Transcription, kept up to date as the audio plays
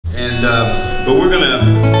And but we're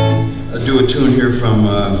gonna do a tune here from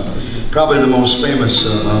probably the most famous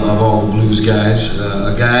of all the blues guys,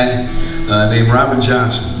 a guy named Robert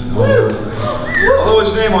Johnson. Although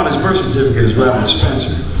his name on his birth certificate is Robert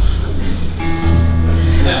Spencer.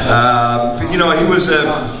 You know, he was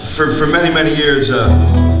for many years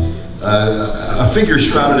a figure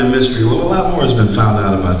shrouded in mystery. Well, a lot more has been found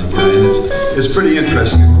out about the guy, and it's pretty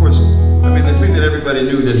interesting. Of course, I mean, the thing that everybody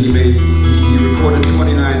knew that he recorded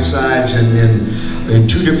 29 sides in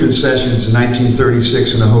 2 different sessions in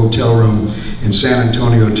 1936 in a hotel room in San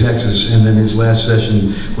Antonio, Texas, and then his last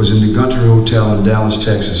session was in the Gunter Hotel in Dallas,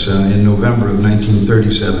 Texas in November of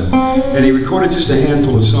 1937. And he recorded just a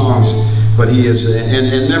handful of songs, but he is,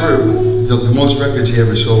 and never, the most records he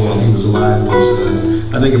ever sold while he was alive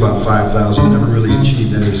was, I think, about 5,000. Never really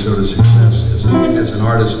achieved any sort of success as an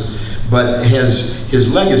artist. But his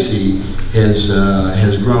legacy has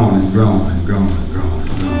grown and grown and grown and grown and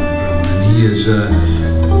grown and grown. And he is,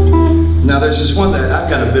 now there's this one that, I've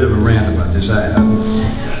got a bit of a rant about this.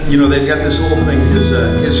 You know, they've got this whole thing,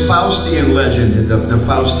 his Faustian legend, the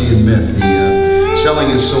Faustian myth, the selling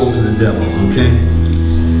his soul to the devil, okay?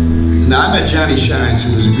 Now I met Johnny Shines,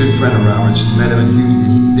 who was a good friend of Robert's. Met him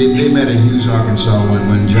in they met in Hughes, Arkansas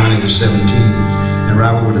when Johnny was 17. And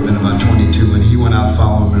Robert would have been about 22, and he went out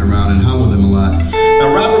following him around and hung with him a lot. Now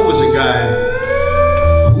Robert was a guy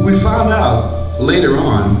who we found out later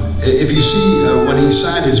on, if you see when he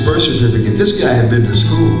signed his birth certificate, this guy had been to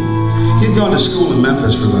school. He'd gone to school in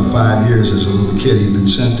Memphis for about 5 years as a little kid. He'd been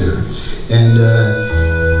sent there. And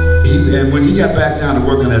when he got back down to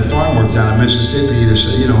work on that farm work down in Mississippi, he just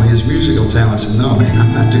said, you know, his musical talent said, no man,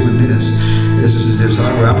 I'm not doing this. This is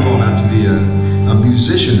hard work. I'm going out to be a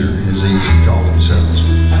musicianer, as they used to call themselves.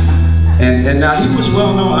 And now he was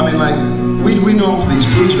well known. I mean, like, we know him for these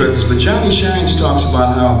blues records, but Johnny Shines talks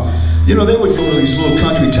about how, you know, they would go to these little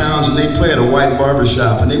country towns and they'd play at a white barber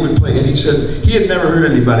shop, and they would play, and he said he had never heard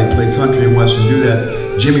anybody play country and western do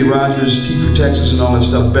that. Jimmy Rogers, T for Texas, and all that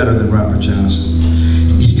stuff better than Robert Johnson.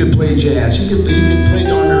 He could play jazz, he could play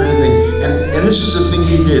darn near anything, and this is the thing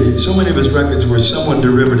he did. So many of his records were somewhat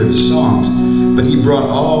derivative songs, but he brought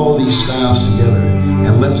all these styles together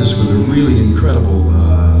and left us with a really incredible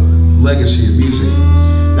legacy of music.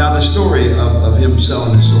 Now the story of him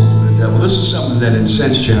selling his soul to the devil, this is something that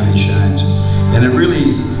incensed Johnny Shines, and it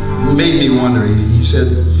really made me wonder. He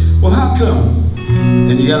said, well, how come,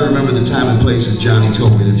 and you gotta remember the time and place that Johnny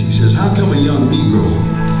told me this, he says, how come a young Negro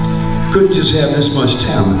couldn't just have this much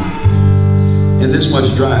talent and this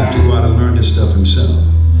much drive to go out and learn this stuff himself?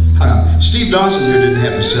 Steve Dawson here didn't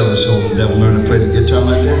have to sell his soul to the devil, learn to play the guitar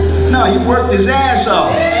like that. No, he worked his ass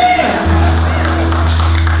off.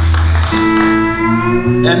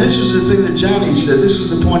 And this was the thing that Johnny said, this was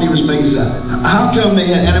the point he was making. How come they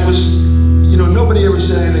had, and it was, you know, nobody ever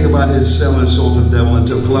said anything about his selling his soul to the devil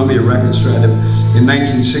until Columbia Records tried to, in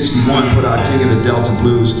 1961, put out King of the Delta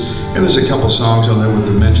Blues. And there's a couple songs on there with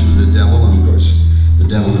the mention of the devil, and of course, the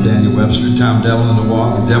devil and Daniel Webster, Tom Devil and the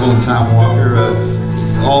Devil and Tom Walker,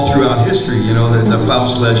 all throughout history, you know, the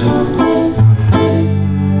Faust legend.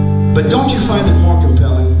 But don't you find it more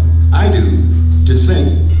compelling? I do, to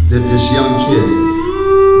think that this young kid,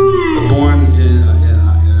 born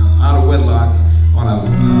out of wedlock on a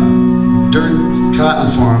dirt cotton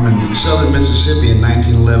farm in southern Mississippi in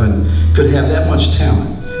 1911, could have that much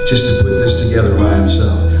talent just to put this together by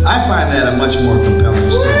himself. I find that a much more compelling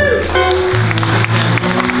story.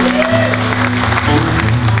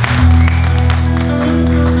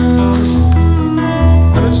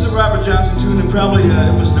 Now this is a Robert Johnson tune, and probably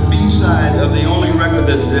it was the B-side of the only record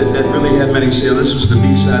that really had many sales. This was the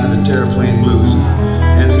B-side of the Terraplane Blues.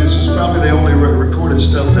 And this was probably the only recorded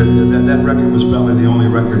stuff that record was probably the only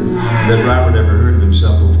record that Robert ever heard of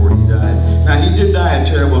himself before he died. Now he did die a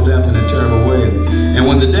terrible death in a terrible way. And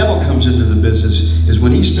when the devil comes into the business is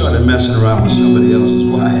when he started messing around with somebody else's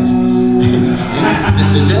wife.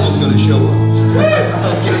 The devil's going to show up.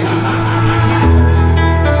 Okay.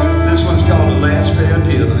 This one's called The Last Fair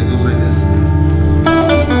Deal, and it goes like that.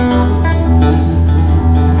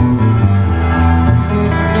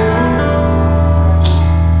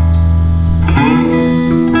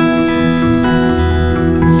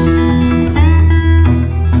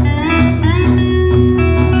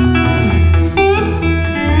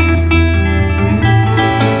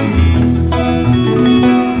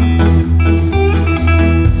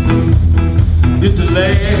 It's the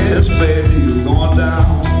last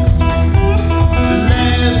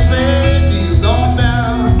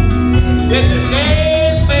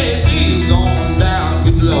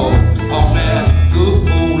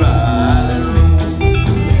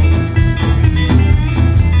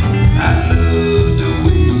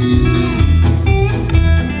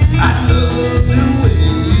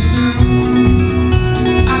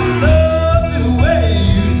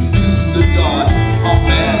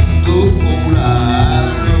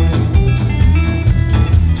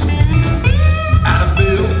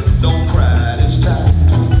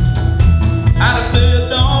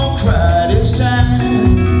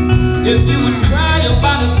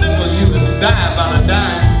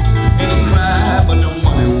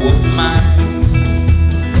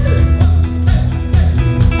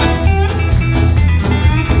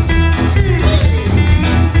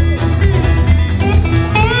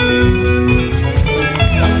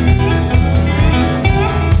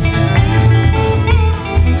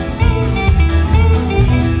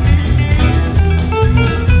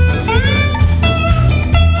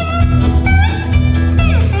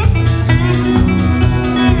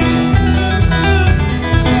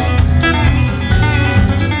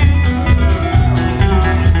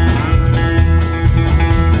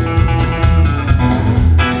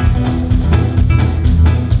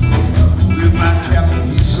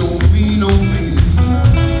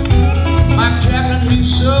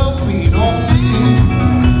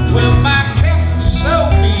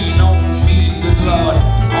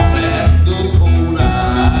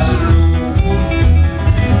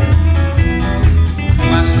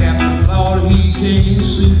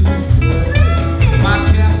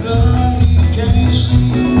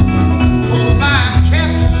Byrnes.